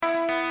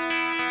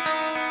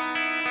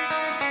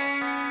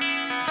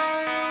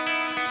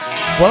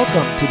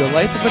Welcome to The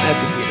Life of an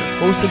Educator,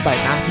 hosted by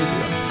Mathew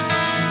Dueck.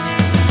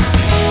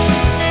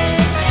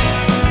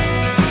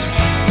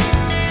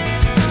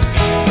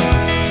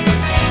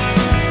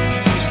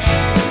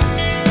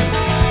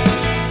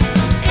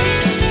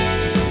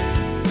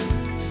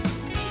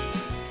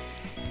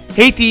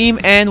 Hey team,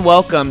 and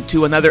welcome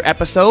to another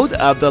episode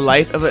of the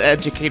Life of an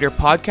Educator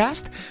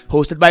podcast,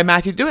 hosted by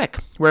Mathew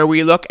Dueck, where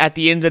we look at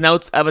the ins and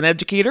outs of an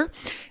educator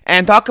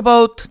and talk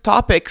about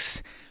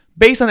topics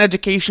based on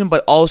education,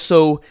 but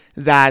also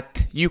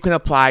that you can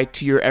apply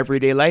to your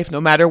everyday life, no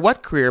matter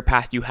what career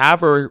path you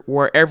have or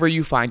wherever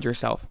you find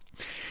yourself.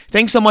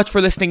 Thanks so much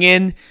for listening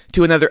in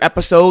to another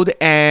episode,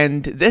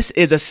 and this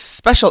is a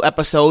special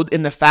episode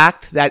in the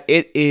fact that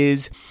it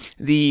is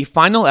the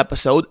final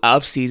episode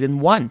of Season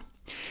 1.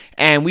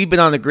 And we've been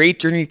on a great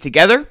journey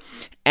together,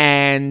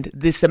 and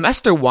the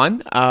semester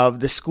 1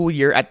 of the school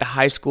year at the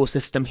high school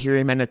system here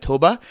in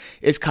Manitoba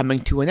is coming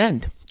to an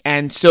end.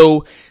 And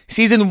so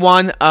Season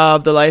 1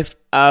 of the Life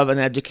of an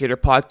Educator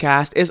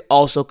podcast is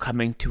also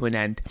coming to an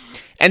end.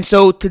 And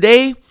so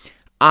today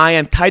I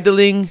am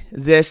titling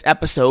this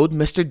episode,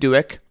 Mr.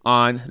 Dueck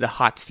on the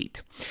Hot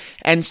Seat.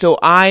 And so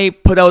I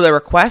put out a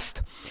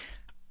request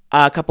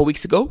a couple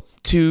weeks ago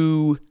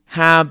to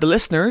have the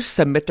listeners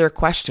submit their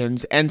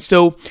questions. And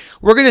so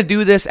we're going to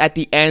do this at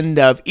the end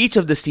of each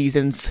of the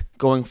seasons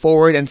going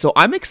forward. And so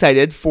I'm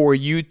excited for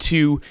you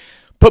to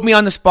put me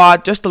on the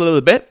spot just a little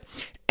bit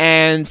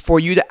and for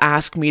you to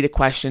ask me the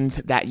questions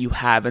that you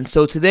have. And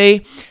so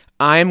today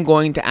I'm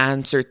going to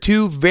answer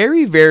two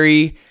very,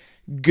 very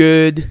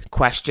good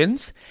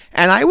questions.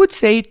 And I would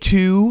say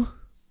two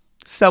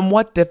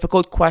somewhat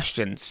difficult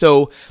questions.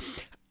 So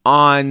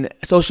on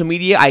social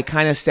media, I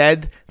kind of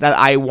said that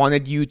I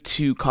wanted you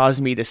to cause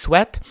me to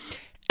sweat,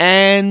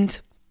 and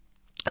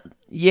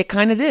you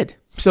kind of did.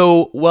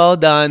 So well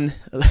done,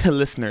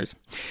 listeners.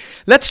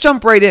 Let's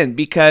jump right in,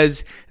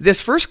 because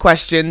this first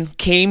question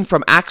came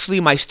from actually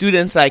my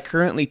students that I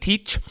currently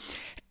teach,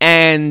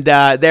 and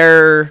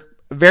they're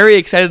very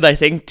excited, I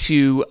think,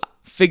 to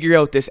figure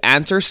out this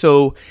answer.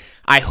 So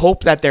I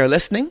hope that they're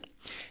listening.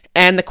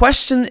 And the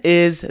question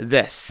is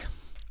this: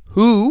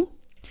 who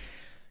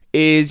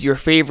is your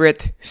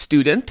favorite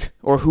student,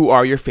 or who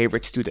are your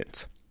favorite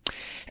students?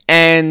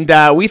 And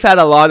we've had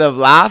a lot of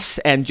laughs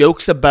and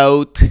jokes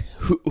about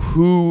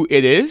who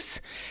it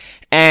is.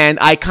 And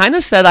I kind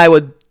of said I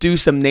would do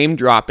some name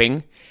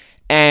dropping.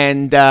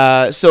 And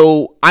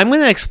so I'm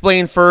going to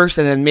explain first,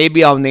 and then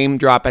maybe I'll name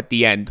drop at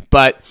the end.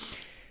 But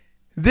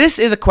this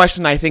is a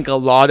question I think a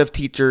lot of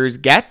teachers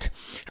get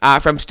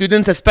from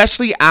students,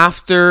 especially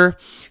after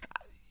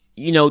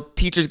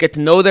teachers get to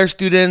know their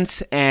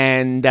students,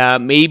 and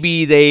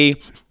maybe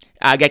they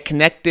get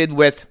connected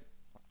with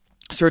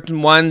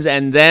certain ones,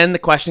 and then the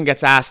question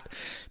gets asked,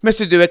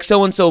 Mr. Dueck,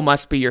 so-and-so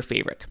must be your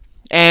favorite.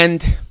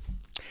 And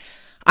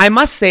I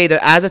must say that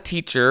as a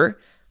teacher,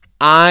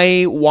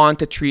 I want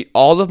to treat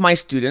all of my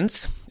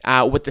students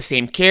with the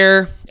same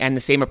care and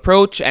the same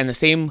approach and the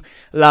same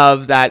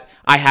love that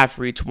I have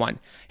for each one.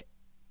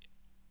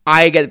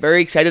 I get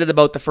very excited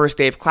about the first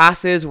day of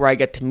classes, where I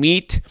get to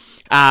meet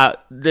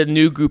the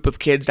new group of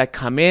kids that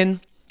come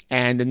in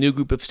and the new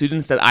group of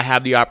students that I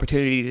have the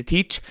opportunity to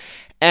teach.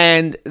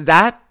 And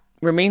that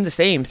remains the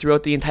same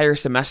throughout the entire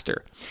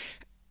semester.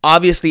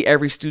 Obviously,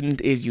 every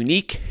student is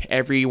unique.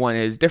 Everyone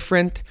is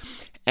different.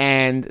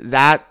 And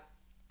that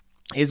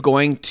is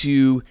going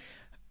to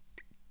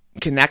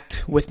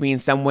connect with me in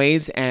some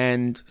ways.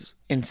 And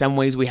in some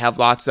ways, we have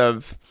lots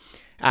of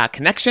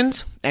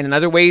connections. And in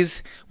other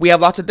ways, we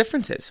have lots of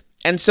differences.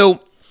 And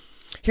so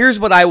here's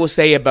what I will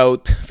say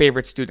about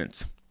favorite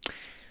students.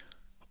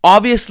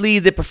 Obviously,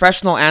 the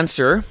professional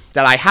answer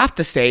that I have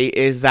to say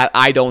is that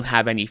I don't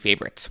have any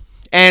favorites.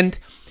 And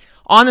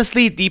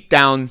honestly, deep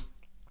down,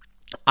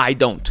 I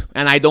don't.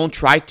 And I don't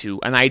try to.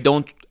 And I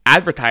don't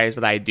advertise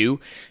that I do,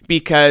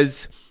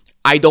 because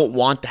I don't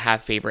want to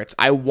have favorites.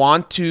 I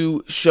want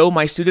to show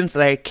my students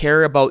that I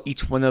care about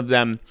each one of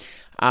them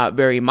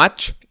very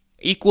much,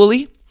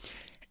 equally.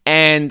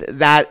 And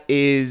that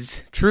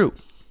is true.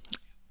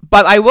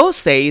 But I will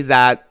say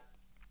that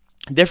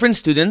different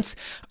students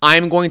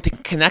I'm going to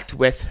connect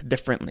with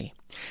differently.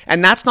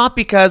 And that's not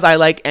because I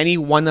like any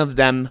one of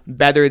them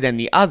better than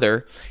the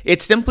other.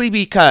 It's simply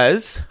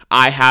because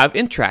I have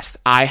interests,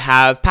 I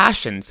have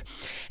passions,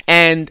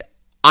 and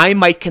I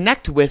might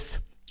connect with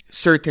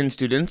certain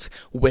students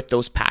with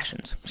those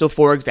passions. So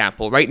for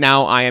example, right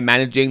now I am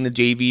managing the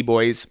JV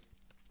boys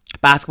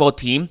basketball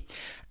team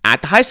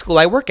at the high school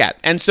I work at.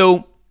 And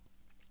so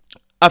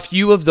a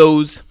few of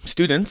those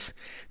students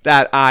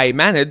that I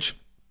manage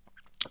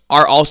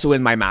are also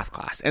in my math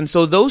class. And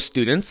so those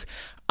students,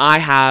 I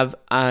have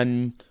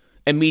an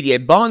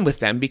immediate bond with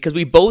them because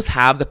we both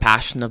have the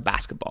passion of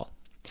basketball.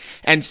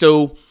 And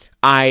so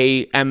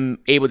I am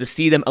able to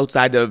see them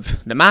outside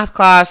of the math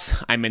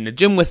class. I'm in the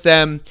gym with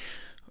them.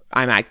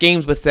 I'm at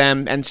games with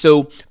them. And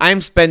so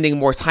I'm spending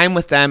more time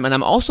with them, and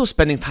I'm also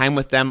spending time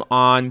with them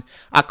on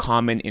a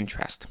common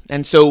interest.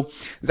 And so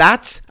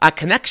that's a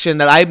connection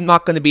that I'm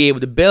not going to be able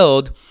to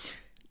build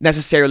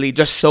necessarily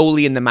just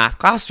solely in the math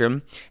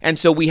classroom, and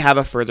so we have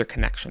a further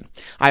connection.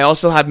 I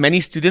also have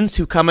many students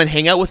who come and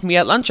hang out with me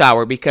at lunch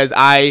hour because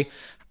I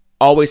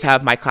always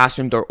have my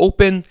classroom door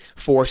open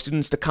for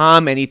students to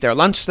come and eat their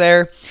lunch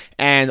there,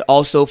 and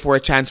also for a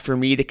chance for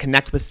me to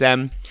connect with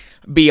them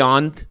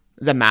beyond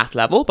the math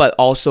level, but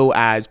also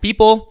as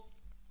people,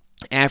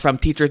 and from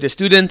teacher to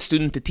student,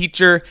 student to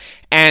teacher,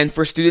 and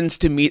for students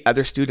to meet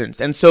other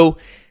students. And so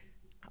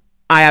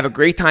I have a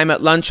great time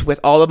at lunch with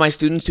all of my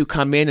students who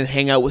come in and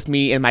hang out with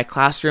me in my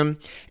classroom,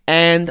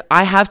 and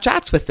I have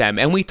chats with them,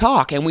 and we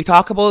talk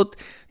about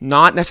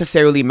not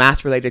necessarily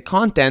math-related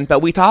content, but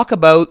we talk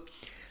about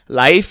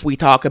life, we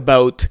talk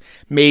about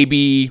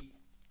maybe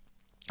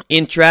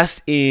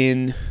interest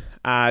in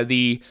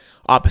the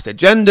opposite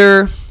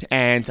gender,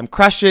 and some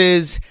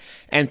crushes,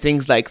 and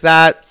things like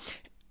that.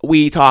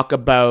 We talk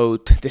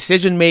about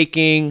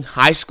decision-making,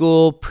 high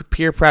school,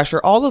 peer pressure,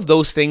 all of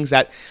those things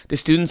that the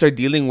students are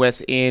dealing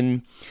with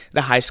in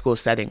the high school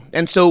setting.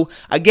 And so,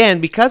 again,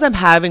 because I'm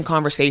having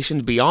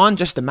conversations beyond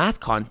just the math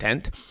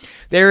content,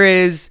 there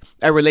is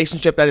a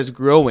relationship that is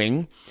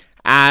growing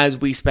as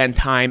we spend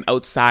time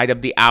outside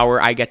of the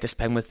hour I get to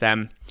spend with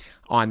them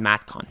on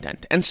math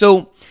content. And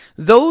so,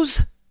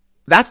 that's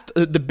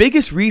the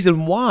biggest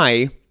reason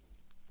why,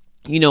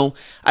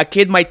 a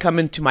kid might come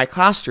into my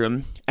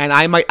classroom and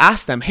I might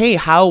ask them, hey,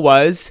 how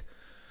was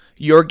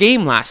your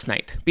game last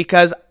night?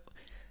 Because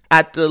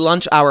at the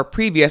lunch hour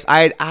previous, I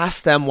had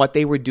asked them what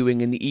they were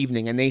doing in the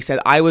evening. And they said,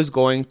 I was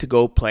going to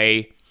go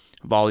play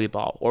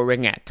volleyball or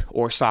ringette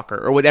or soccer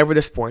or whatever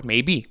the sport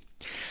may be.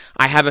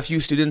 I have a few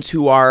students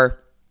who are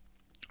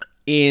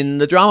in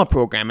the drama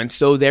program, and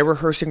so they're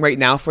rehearsing right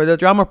now for the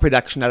drama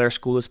production that our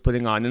school is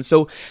putting on. And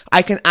so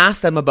I can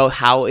ask them about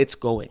how it's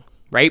going,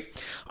 right?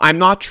 I'm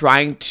not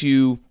trying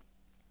to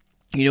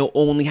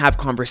only have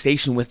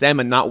conversation with them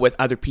and not with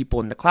other people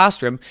in the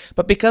classroom.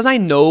 But because I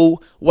know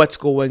what's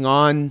going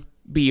on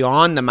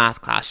beyond the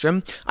math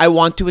classroom, I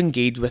want to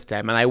engage with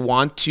them and I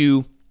want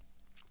to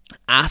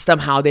ask them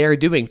how they are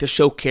doing, to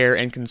show care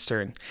and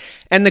concern.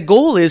 And the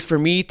goal is for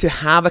me to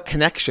have a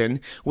connection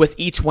with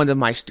each one of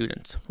my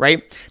students,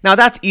 right? Now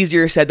that's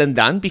easier said than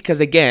done because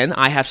again,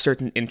 I have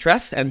certain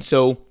interests, and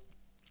so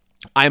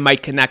I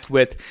might connect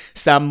with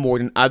some more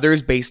than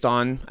others based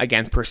on,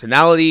 again,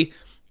 personality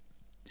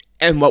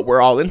and what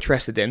we're all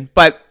interested in.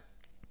 But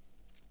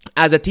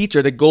as a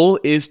teacher, the goal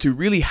is to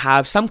really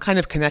have some kind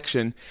of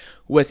connection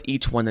with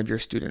each one of your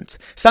students.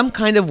 Some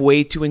kind of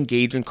way to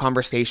engage in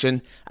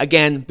conversation,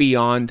 again,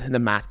 beyond the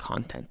math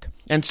content.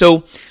 And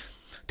so,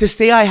 to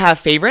say I have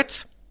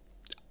favorites,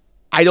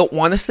 I don't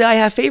want to say I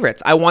have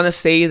favorites. I want to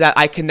say that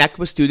I connect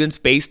with students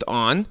based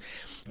on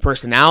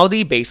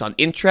personality, based on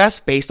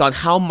interest, based on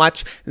how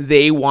much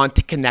they want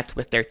to connect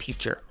with their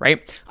teacher,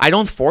 right? I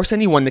don't force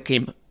anyone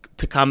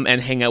to come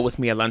and hang out with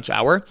me at lunch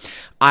hour.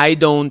 I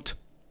don't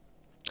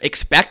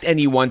expect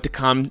anyone to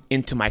come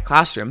into my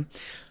classroom.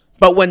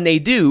 But when they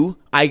do,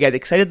 I get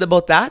excited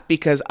about that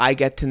because I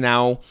get to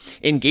now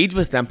engage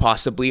with them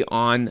possibly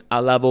on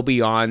a level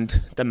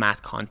beyond the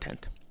math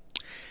content.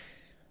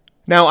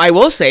 Now, I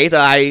will say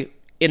that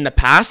in the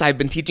past, I've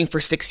been teaching for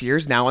 6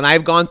 years now, and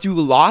I've gone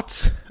through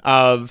lots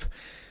of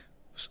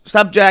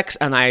subjects,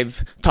 and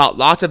I've taught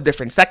lots of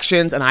different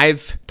sections, and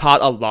I've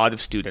taught a lot of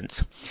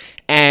students.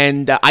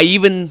 And I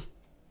even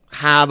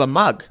have a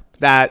mug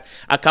that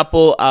a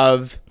couple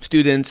of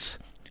students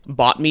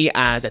bought me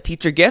as a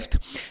teacher gift.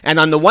 And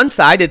on the one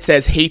side, it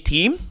says, "Hey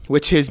team,"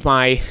 which is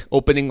my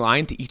opening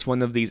line to each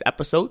one of these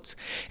episodes,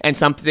 and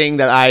something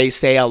that I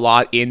say a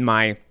lot in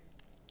my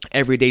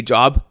everyday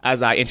job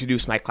as I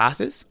introduce my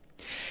classes.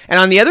 And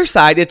on the other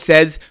side, it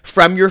says,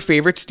 "From your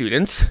favorite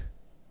students,"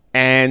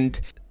 and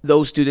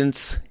those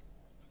students'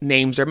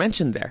 names are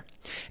mentioned there.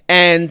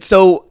 And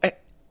so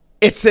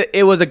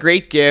it was a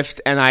great gift,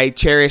 and I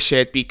cherish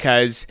it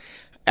because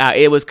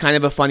it was kind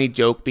of a funny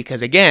joke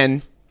because,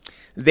 again,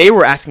 they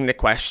were asking the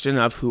question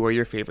of who are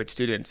your favorite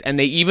students. And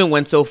they even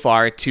went so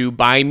far to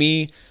buy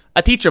me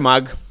a teacher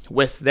mug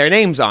with their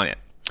names on it.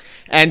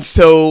 And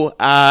so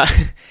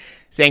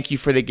thank you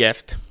for the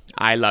gift.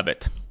 I love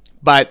it.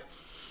 But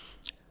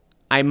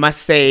I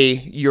must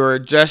say you're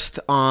just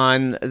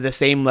on the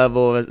same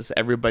level as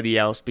everybody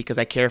else because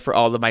I care for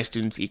all of my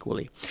students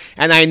equally.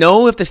 And I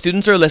know if the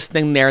students are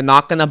listening, they're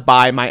not going to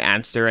buy my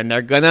answer, and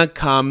they're going to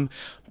come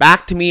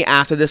back to me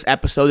after this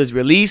episode is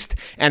released,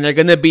 and they're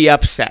going to be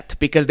upset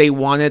because they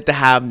wanted to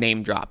have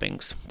name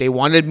droppings. They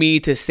wanted me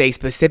to say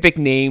specific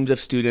names of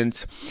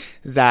students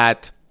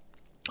that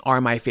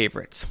are my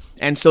favorites.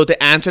 And so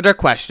to answer their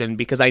question,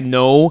 because I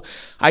know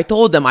I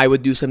told them I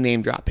would do some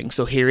name dropping,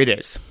 so here it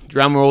is.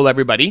 Drum roll,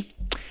 everybody.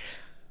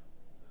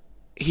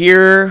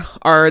 Here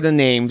are the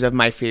names of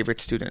my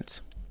favorite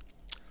students.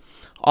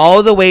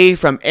 All the way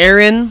from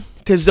Aaron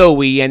to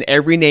Zoe and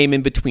every name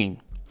in between.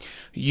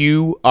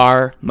 You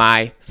are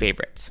my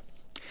favorites.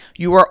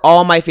 You are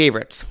all my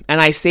favorites.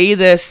 And I say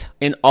this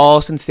in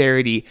all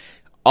sincerity.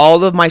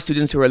 All of my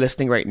students who are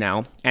listening right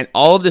now, and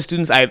all of the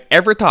students I've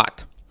ever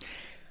taught,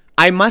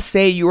 I must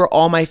say you are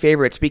all my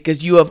favorites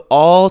because you have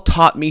all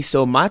taught me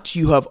so much.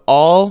 You have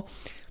all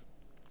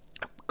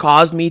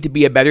caused me to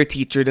be a better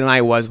teacher than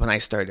I was when I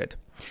started.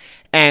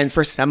 And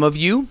for some of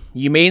you,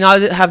 you may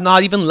not have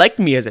not even liked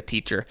me as a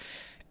teacher.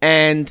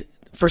 And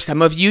for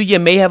some of you, you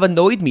may have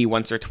annoyed me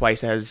once or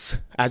twice as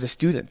a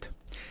student.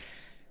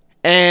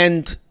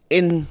 And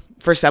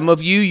for some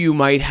of you, you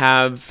might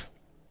have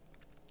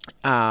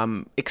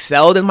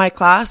excelled in my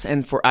class,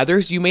 and for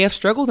others, you may have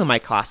struggled in my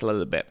class a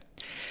little bit.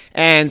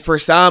 And for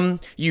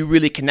some, you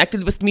really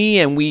connected with me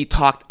and we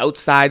talked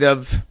outside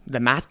of the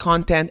math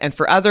content. And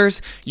for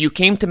others, you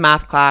came to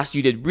math class,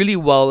 you did really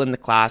well in the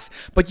class,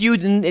 but you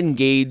didn't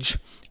engage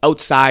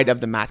outside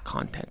of the math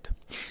content.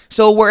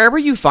 So wherever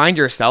you find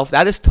yourself,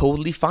 that is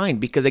totally fine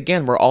because,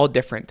 again, we're all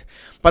different.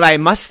 But I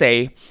must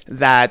say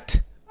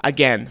that,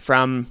 again,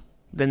 from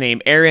the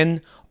name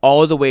Aaron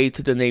all the way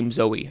to the name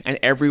Zoe and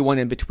everyone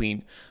in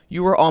between,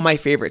 you are all my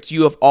favorites.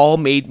 You have all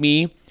made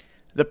me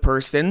the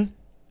person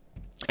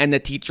and the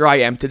teacher I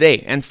am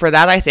today. And for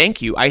that, I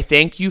thank you. I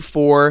thank you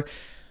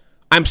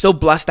I'm so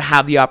blessed to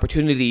have the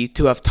opportunity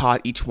to have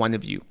taught each one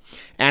of you.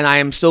 And I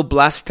am so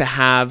blessed to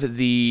have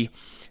the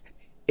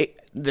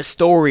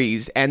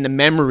stories and the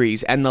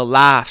memories and the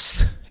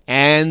laughs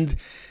and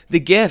the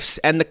gifts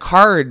and the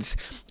cards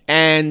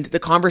and the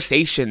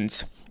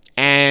conversations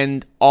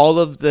and all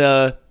of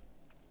the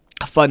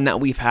fun that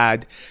we've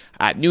had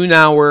at noon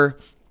hour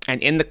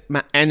and in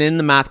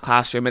the math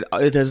classroom.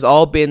 It has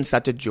all been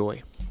such a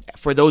joy.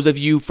 For those of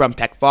you from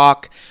Tech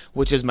Voc,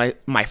 which is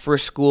my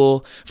first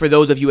school, for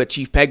those of you at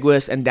Chief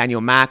Peguis and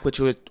Daniel Mac, which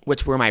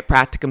were my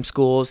practicum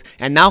schools,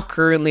 and now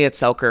currently at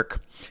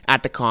Selkirk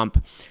at the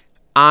Comp,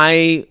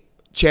 I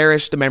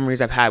cherish the memories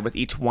I've had with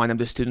each one of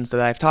the students that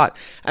I've taught.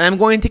 And I'm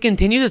going to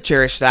continue to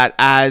cherish that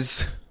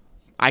as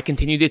I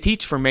continue to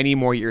teach for many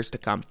more years to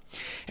come.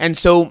 And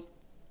so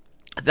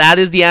that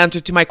is the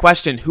answer to my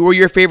question. Who are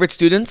your favorite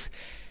students?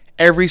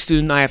 Every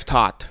student I have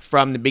taught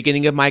from the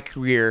beginning of my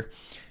career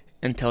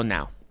until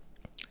now.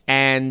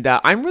 And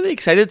I'm really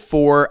excited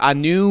for a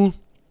new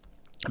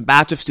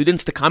batch of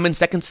students to come in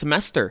second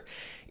semester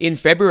in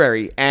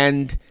February.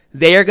 And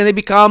they are going to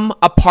become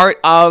a part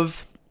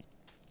of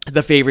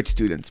the favorite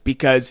students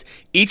because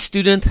each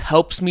student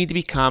helps me to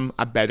become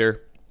a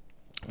better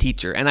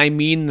teacher. And I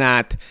mean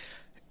that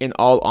in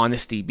all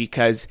honesty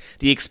because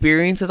the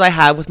experiences I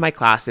have with my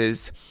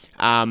classes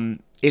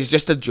is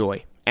just a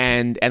joy.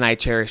 And I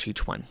cherish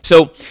each one.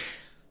 So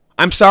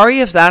I'm sorry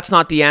if that's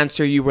not the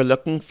answer you were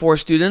looking for,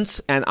 students,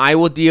 and I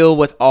will deal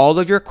with all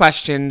of your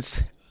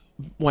questions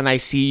when I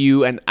see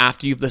you and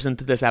after you've listened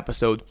to this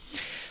episode.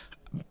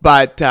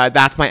 But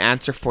that's my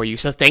answer for you.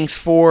 So thanks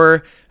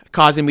for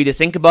causing me to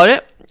think about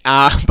it.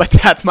 But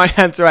that's my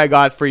answer I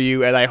got for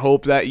you, and I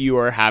hope that you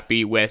are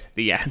happy with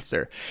the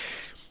answer.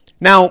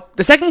 Now,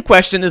 the second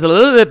question is a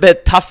little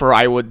bit tougher,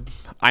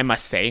 I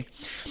must say.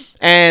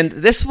 And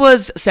this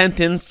was sent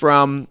in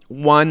from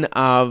one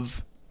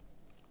of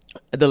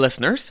the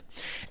listeners,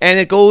 and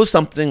it goes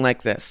something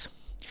like this.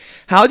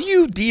 How do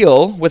you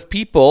deal with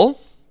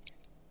people,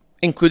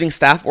 including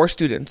staff or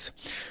students,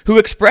 who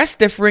express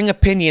differing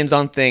opinions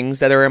on things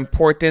that are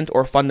important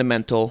or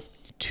fundamental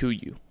to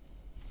you?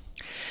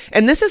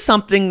 And this is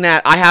something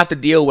that I have to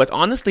deal with,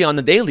 honestly, on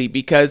the daily,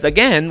 because,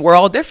 again, we're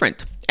all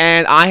different.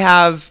 And I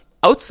have,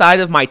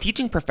 outside of my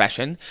teaching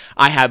profession,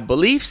 I have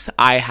beliefs,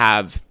 I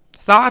have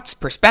thoughts,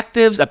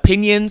 perspectives,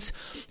 opinions,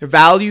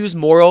 values,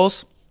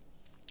 morals,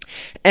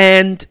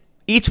 and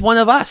each one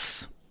of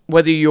us,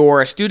 whether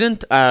you're a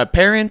student, a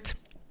parent,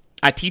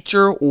 a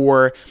teacher,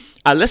 or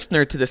a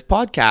listener to this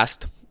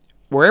podcast,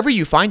 wherever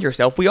you find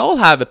yourself, we all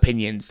have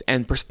opinions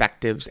and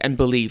perspectives and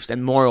beliefs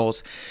and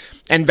morals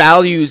and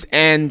values,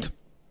 and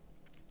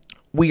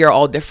we are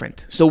all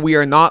different. So we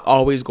are not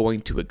always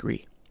going to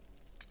agree.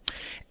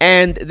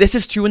 And this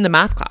is true in the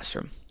math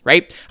classroom,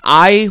 right?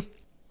 I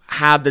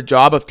have the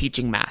job of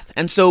teaching math.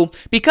 And so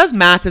because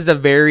math is a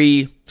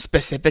very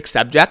specific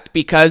subject,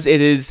 because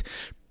it is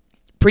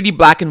pretty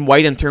black and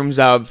white in terms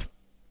of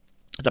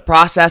the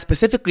process,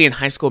 specifically in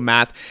high school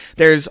math,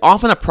 there's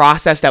often a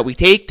process that we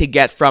take to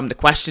get from the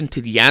question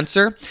to the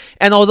answer.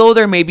 And although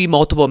there may be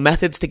multiple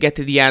methods to get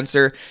to the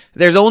answer,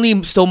 there's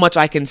only so much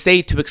I can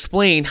say to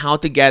explain how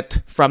to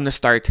get from the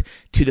start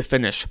to the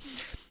finish.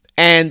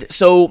 And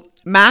so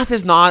math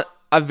is not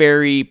a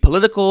very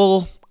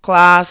political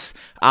class.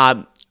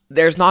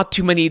 There's not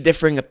too many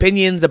differing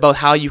opinions about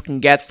how you can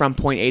get from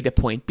point A to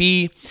point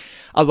B.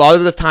 A lot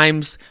of the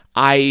times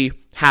I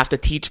have to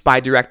teach by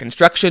direct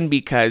instruction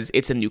because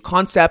it's a new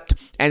concept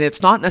and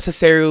it's not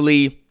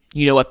necessarily,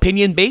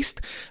 opinion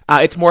based.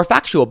 It's more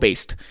factual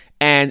based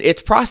and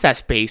it's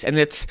process based and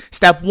it's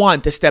step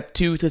 1 to step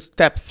 2 to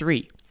step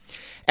 3.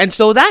 And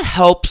so that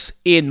helps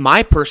in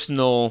my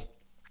personal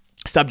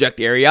subject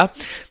area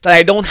that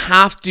I don't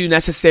have to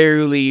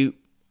necessarily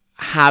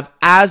have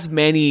as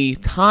many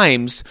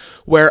times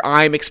where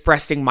I'm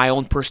expressing my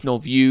own personal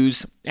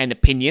views and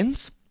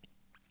opinions.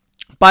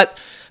 But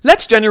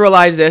let's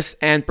generalize this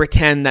and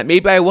pretend that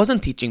maybe I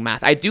wasn't teaching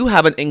math. I do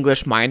have an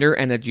English minor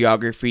and a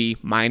geography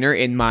minor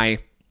in my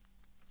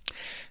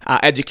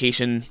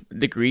education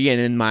degree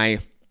and in my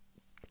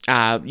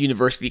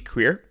university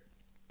career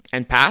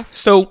and path.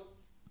 So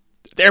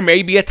there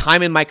may be a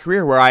time in my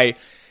career where I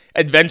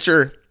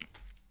adventure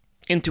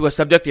into a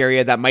subject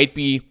area that might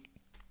be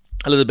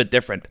a little bit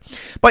different.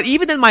 But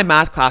even in my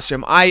math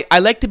classroom, I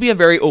like to be a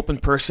very open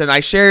person. I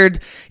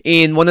shared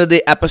in one of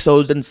the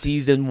episodes in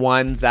season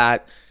 1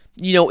 that,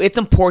 it's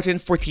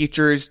important for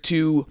teachers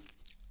to,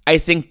 I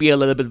think, be a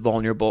little bit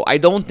vulnerable. I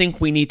don't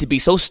think we need to be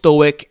so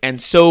stoic and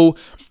so,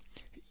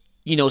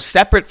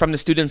 separate from the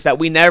students that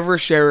we never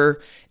share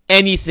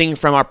anything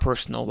from our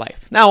personal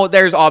life. Now,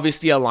 there's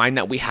obviously a line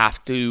that we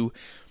have to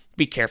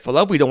be careful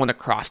of. We don't want to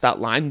cross that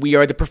line. We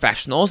are the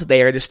professionals,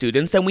 they are the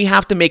students, and we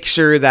have to make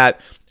sure that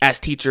as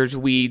teachers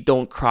we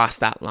don't cross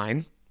that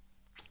line.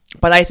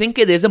 But I think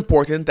it is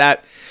important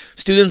that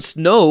students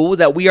know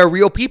that we are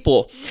real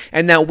people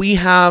and that we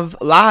have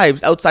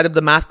lives outside of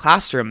the math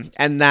classroom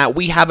and that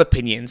we have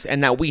opinions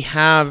and that we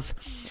have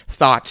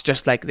thoughts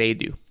just like they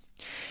do.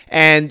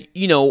 And,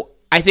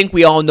 I think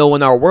we all know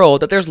in our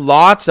world that there's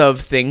lots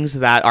of things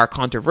that are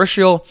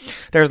controversial.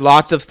 There's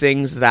lots of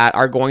things that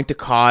are going to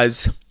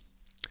cause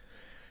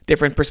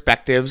different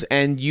perspectives,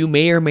 and you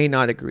may or may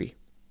not agree.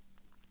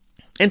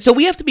 And so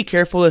we have to be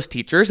careful as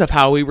teachers of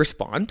how we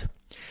respond.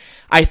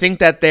 I think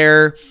that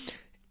there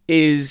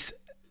is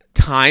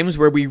times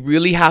where we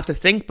really have to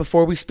think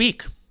before we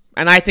speak.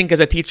 And I think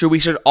as a teacher, we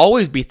should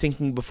always be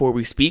thinking before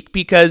we speak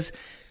because,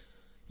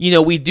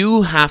 we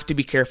do have to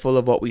be careful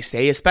of what we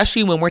say,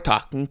 especially when we're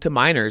talking to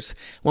minors,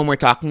 when we're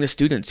talking to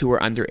students who are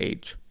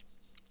underage.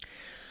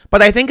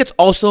 But I think it's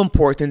also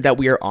important that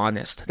we are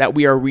honest, that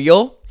we are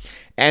real,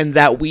 and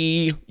that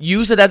we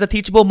use it as a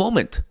teachable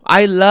moment.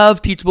 I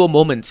love teachable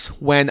moments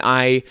when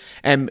I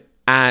am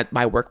at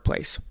my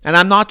workplace. And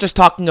I'm not just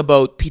talking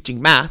about teaching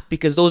math,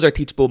 because those are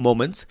teachable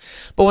moments.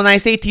 But when I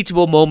say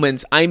teachable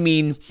moments, I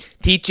mean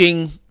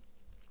teaching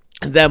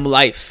them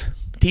life,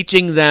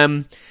 teaching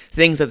them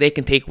things that they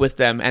can take with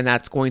them, and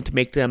that's going to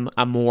make them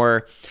a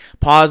more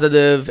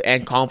positive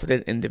and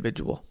confident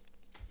individual.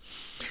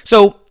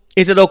 So,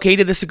 is it okay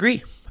to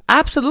disagree?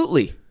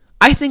 Absolutely.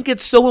 I think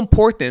it's so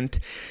important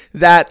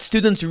that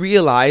students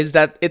realize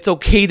that it's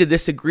okay to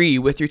disagree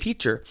with your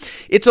teacher.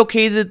 It's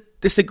okay to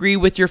disagree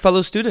with your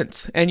fellow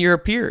students and your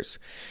peers.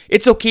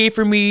 It's okay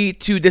for me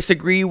to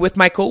disagree with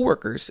my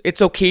coworkers.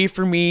 It's okay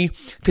for me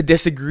to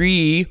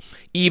disagree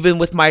even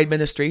with my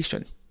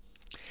administration.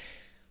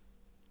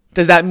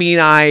 Does that mean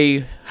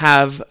I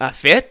have a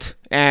fit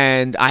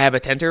and I have a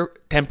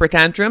temper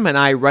tantrum and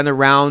I run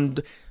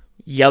around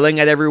yelling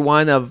at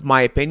everyone of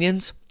my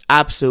opinions?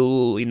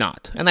 Absolutely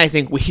not. And I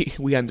think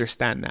we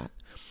understand that.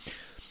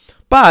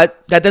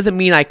 But that doesn't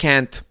mean I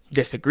can't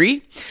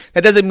disagree.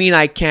 That doesn't mean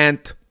I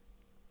can't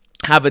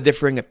have a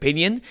differing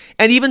opinion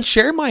and even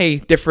share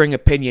my differing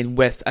opinion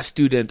with a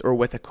student or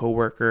with a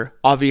coworker.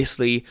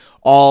 Obviously,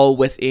 all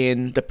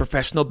within the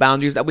professional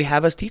boundaries that we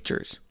have as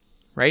teachers,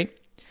 right?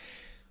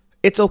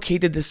 It's okay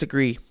to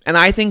disagree. And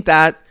I think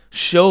that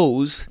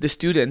shows the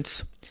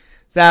students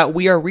that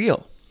we are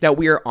real, that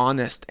we are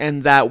honest,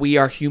 and that we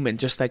are human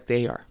just like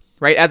they are.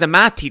 Right? As a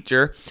math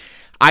teacher,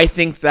 I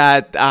think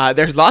that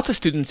there's lots of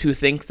students who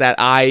think that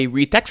I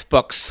read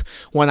textbooks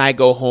when I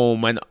go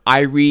home, and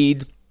I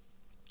read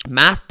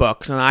math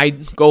books, and I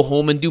go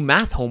home and do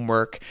math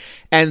homework,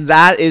 and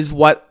that is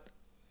what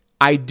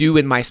I do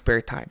in my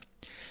spare time.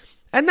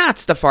 And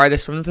that's the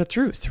farthest from the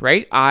truth,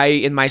 right?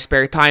 In my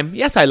spare time,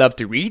 yes, I love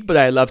to read, but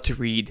I love to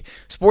read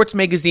sports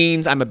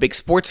magazines. I'm a big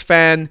sports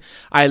fan.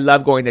 I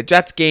love going to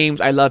Jets games.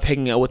 I love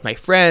hanging out with my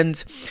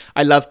friends.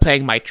 I love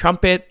playing my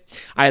trumpet.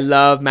 I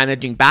love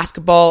managing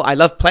basketball. I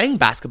love playing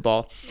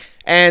basketball.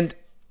 And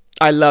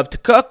I love to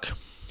cook.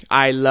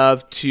 I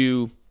love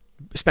to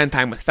spend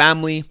time with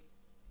family.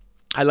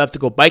 I love to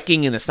go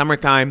biking in the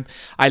summertime.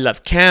 I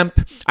love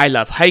camp. I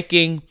love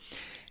hiking.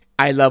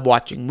 I love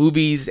watching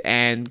movies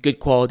and good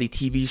quality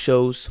TV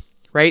shows,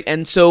 right?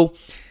 And so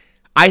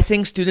I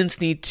think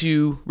students need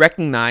to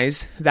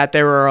recognize that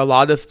there are a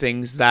lot of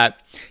things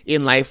that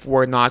in life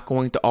we're not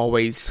going to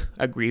always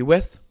agree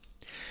with.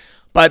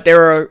 But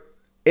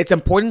it's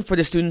important for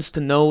the students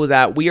to know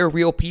that we are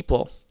real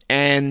people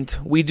and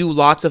we do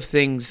lots of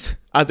things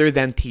other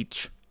than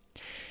teach.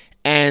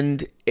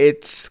 And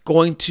it's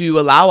going to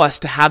allow us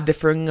to have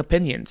differing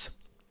opinions.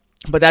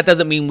 But that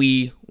doesn't mean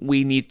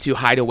we need to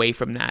hide away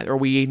from that or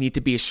we need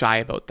to be shy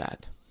about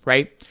that,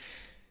 right?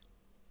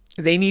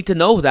 They need to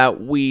know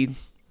that we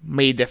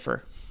may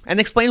differ and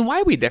explain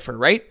why we differ,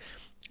 right?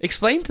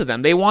 Explain to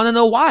them. They want to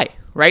know why,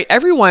 right?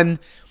 Everyone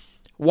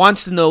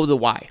wants to know the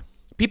why.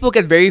 People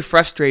get very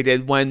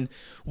frustrated when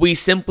we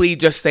simply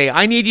just say,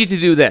 I need you to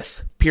do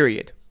this,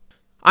 period.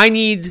 I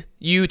need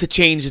you to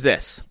change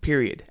this,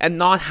 period, and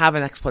not have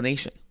an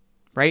explanation,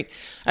 right?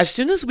 As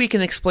soon as we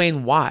can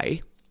explain why,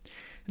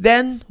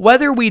 then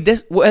whether we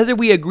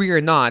agree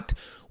or not,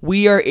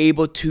 we are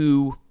able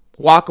to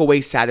walk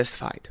away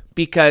satisfied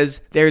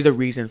because there's a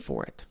reason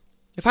for it.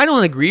 If I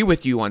don't agree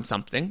with you on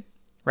something,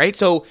 right?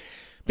 So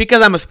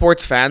because I'm a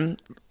sports fan,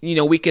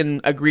 we can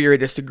agree or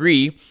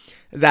disagree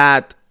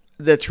that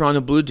the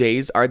Toronto Blue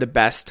Jays are the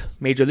best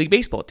Major League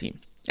Baseball team.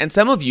 And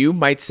some of you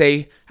might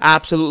say,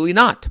 absolutely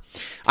not.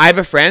 I have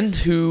a friend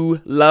who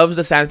loves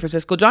the San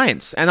Francisco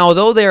Giants, and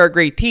although they are a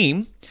great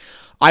team,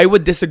 I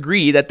would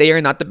disagree that they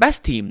are not the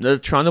best team. The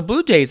Toronto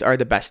Blue Jays are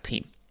the best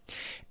team.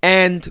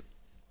 And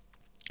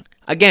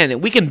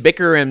again, we can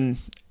bicker and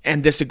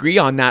disagree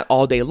on that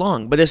all day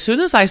long. But as soon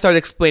as I start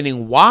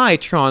explaining why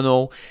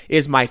Toronto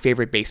is my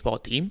favorite baseball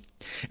team,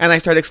 and I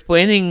start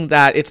explaining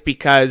that it's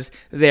because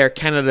they're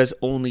Canada's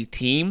only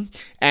team,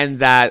 and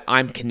that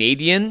I'm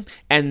Canadian,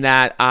 and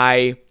that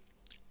I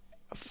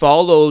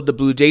follow the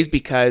Blue Jays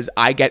because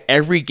I get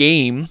every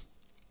game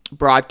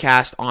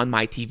broadcast on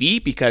my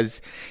TV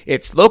because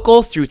it's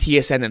local through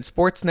TSN and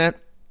Sportsnet,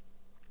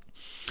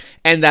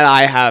 and that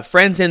I have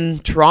friends in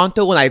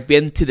Toronto and I've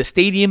been to the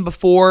stadium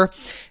before,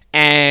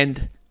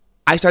 and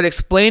I start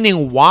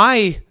explaining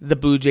why the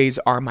Blue Jays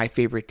are my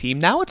favorite team.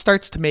 Now it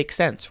starts to make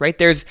sense, right?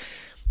 There's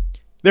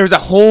a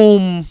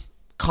home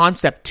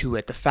concept to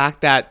it, the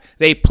fact that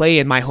they play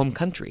in my home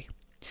country.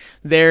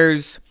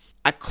 There's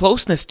a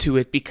closeness to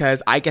it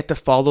because I get to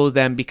follow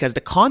them because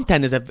the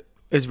content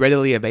is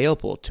readily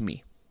available to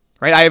me.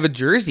 Right, I have a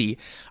jersey,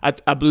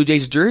 a Blue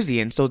Jays jersey,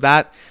 and so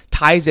that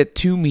ties it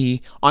to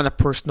me on a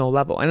personal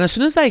level. And as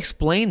soon as I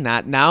explain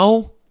that,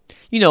 now,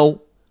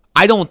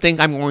 I don't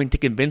think I'm going to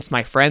convince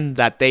my friend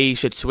that they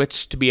should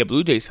switch to be a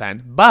Blue Jays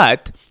fan,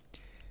 but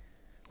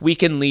we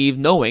can leave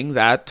knowing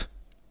that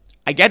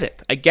I get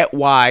it. I get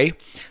why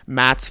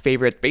Matt's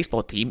favorite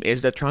baseball team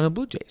is the Toronto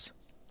Blue Jays.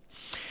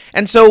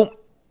 And so,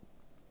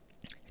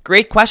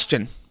 great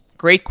question.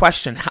 Great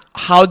question.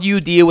 How do you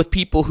deal with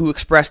people who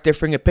express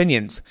differing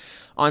opinions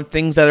on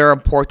things that are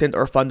important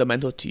or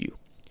fundamental to you?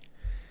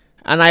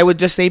 And I would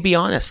just say be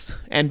honest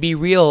and be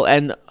real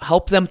and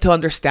help them to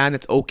understand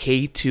it's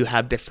okay to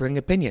have differing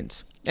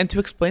opinions and to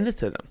explain it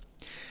to them.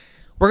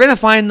 We're going to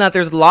find that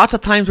there's lots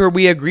of times where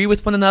we agree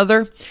with one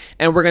another,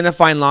 and we're going to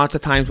find lots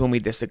of times when we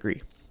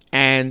disagree.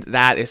 And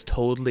that is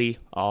totally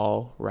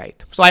all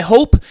right. So I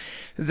hope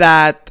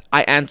that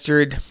I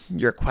answered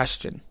your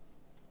question.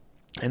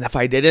 And if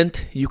I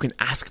didn't, you can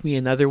ask me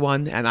another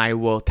one and I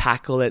will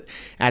tackle it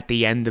at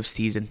the end of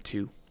season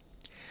 2.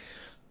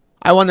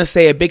 I want to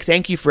say a big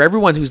thank you for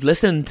everyone who's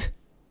listened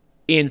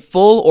in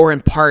full or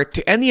in part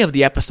to any of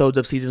the episodes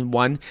of season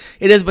 1.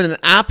 It has been an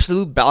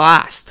absolute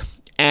blast.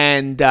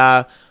 And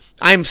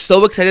I'm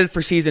so excited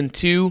for season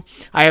 2.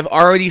 I have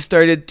already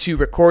started to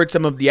record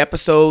some of the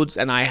episodes,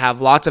 and I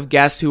have lots of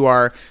guests who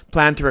are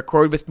planned to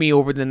record with me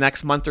over the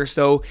next month or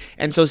so.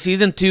 And so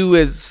season 2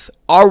 is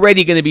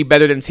already going to be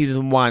better than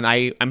season 1.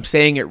 I'm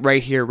saying it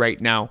right here, right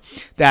now,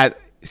 that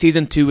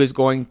season 2 is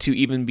going to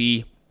even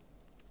be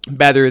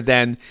better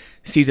than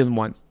season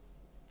 1.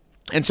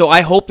 And so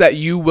I hope that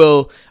you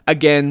will,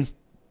 again,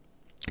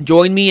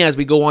 join me as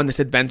we go on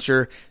this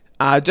adventure,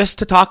 just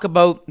to talk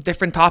about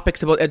different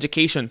topics about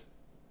education.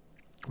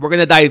 We're going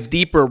to dive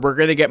deeper. We're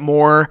going to get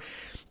more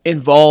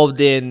involved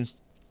in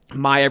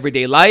my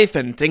everyday life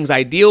and things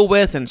I deal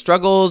with and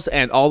struggles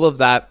and all of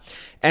that.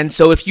 And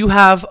so if you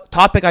have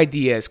topic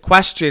ideas,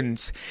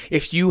 questions,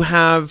 if you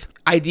have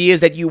ideas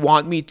that you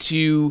want me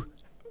to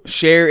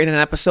share in an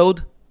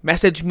episode,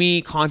 message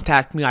me,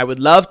 contact me. I would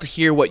love to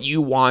hear what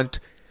you want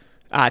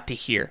to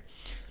hear,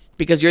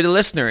 because you're the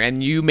listener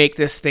and you make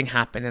this thing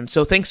happen. And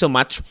so thanks so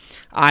much.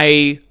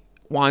 I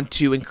want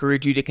to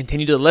encourage you to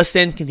continue to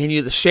listen,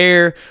 continue to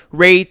share,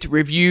 rate,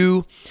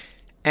 review,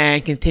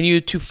 and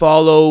continue to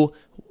follow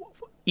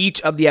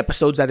each of the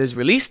episodes that is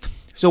released.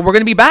 So we're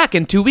going to be back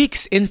in 2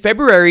 weeks in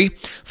February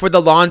for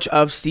the launch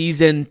of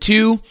season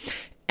 2.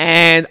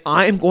 And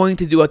I'm going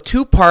to do a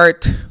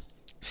 2-part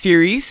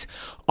series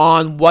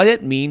on what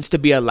it means to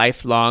be a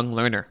lifelong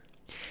learner.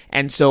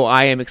 And so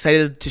I am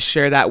excited to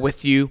share that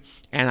with you.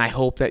 And I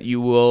hope that you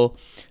will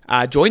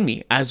join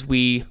me as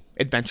we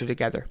adventure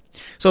together.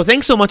 So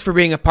thanks so much for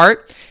being a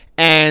part,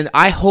 and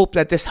I hope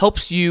that this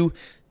helps you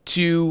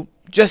to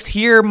just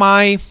hear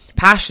my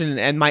passion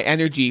and my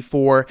energy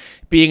for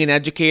being an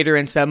educator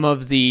and some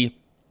of the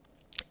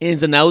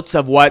ins and outs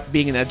of what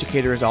being an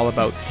educator is all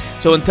about.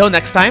 So until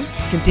next time,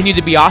 continue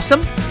to be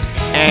awesome,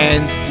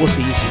 and we'll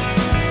see you soon.